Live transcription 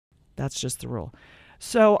That's just the rule.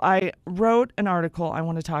 So I wrote an article I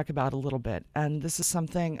want to talk about a little bit. And this is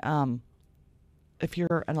something, if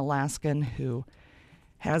you're an Alaskan who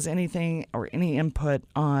has anything or any input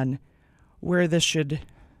on where this should,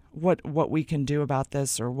 what we can do about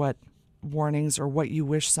this, or what warnings or what you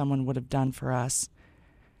wish someone would have done for us.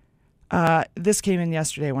 This came in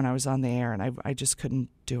yesterday when I was on the air, and I just couldn't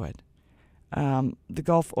do it. The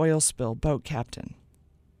Gulf oil spill, boat captain,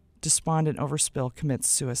 despondent over spill, commits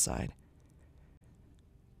suicide.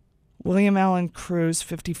 William Allen Cruz,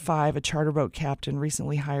 55, a charter boat captain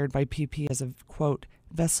recently hired by PP as a, quote,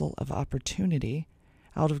 vessel of opportunity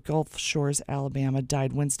out of Gulf Shores, Alabama,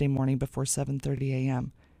 died Wednesday morning before 7:30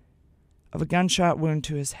 a.m. of a gunshot wound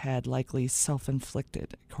to his head, likely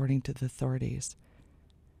self-inflicted, according to the authorities.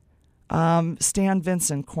 Stan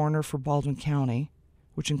Vinson, coroner for Baldwin County,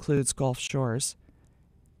 which includes Gulf Shores,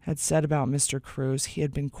 had said about Mr. Cruz he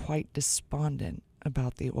had been quite despondent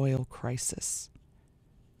about the oil crisis.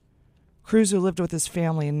 Cruz, who lived with his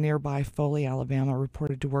family in nearby Foley, Alabama,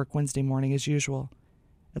 reported to work Wednesday morning as usual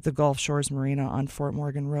at the Gulf Shores Marina on Fort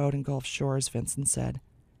Morgan Road in Gulf Shores, Vinson said.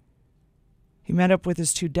 He met up with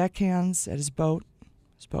his 2 deckhands at his boat.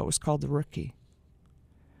 His boat was called the Rookie.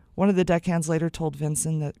 One of the deckhands later told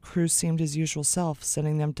Vinson that Cruz seemed his usual self,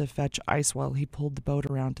 sending them to fetch ice while he pulled the boat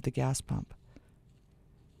around to the gas pump.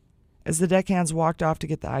 As the deckhands walked off to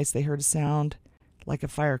get the ice, they heard a sound like a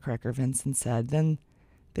firecracker, Vinson said. Then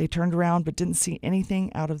they turned around but didn't see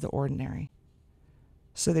anything out of the ordinary.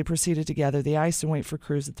 So they proceeded to gather the ice and wait for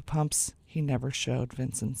Cruz at the pumps. He never showed,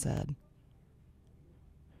 Vinson said.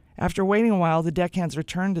 After waiting a while, the deckhands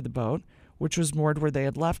returned to the boat, which was moored where they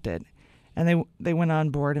had left it, and they went on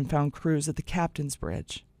board and found Cruz at the captain's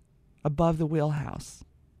bridge, above the wheelhouse.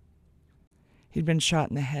 He'd been shot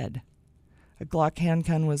in the head. A Glock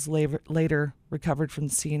handgun was later recovered from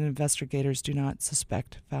the scene, and investigators do not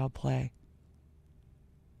suspect foul play.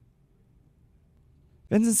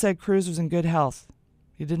 Vincent said Cruz was in good health.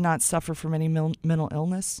 He did not suffer from any mental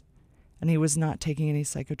illness, and he was not taking any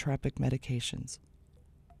psychotropic medications.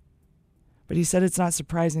 But he said it's not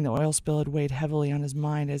surprising the oil spill had weighed heavily on his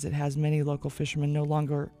mind, as it has many local fishermen no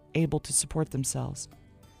longer able to support themselves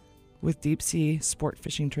with deep-sea sport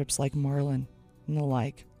fishing trips like marlin and the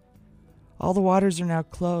like. All the waters are now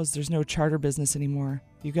closed. There's no charter business anymore.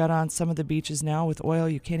 You got on some of the beaches now with oil,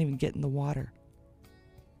 you can't even get in the water.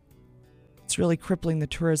 It's really crippling the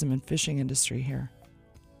tourism and fishing industry here.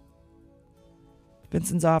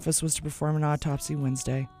 Vincent's office was to perform an autopsy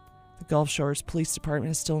Wednesday. The Gulf Shores Police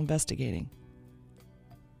Department is still investigating.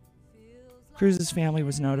 Cruz's family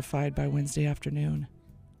was notified by Wednesday afternoon.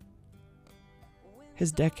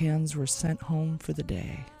 His deckhands were sent home for the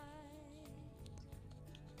day.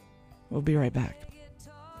 We'll be right back.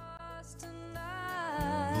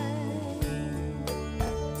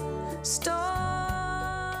 Stop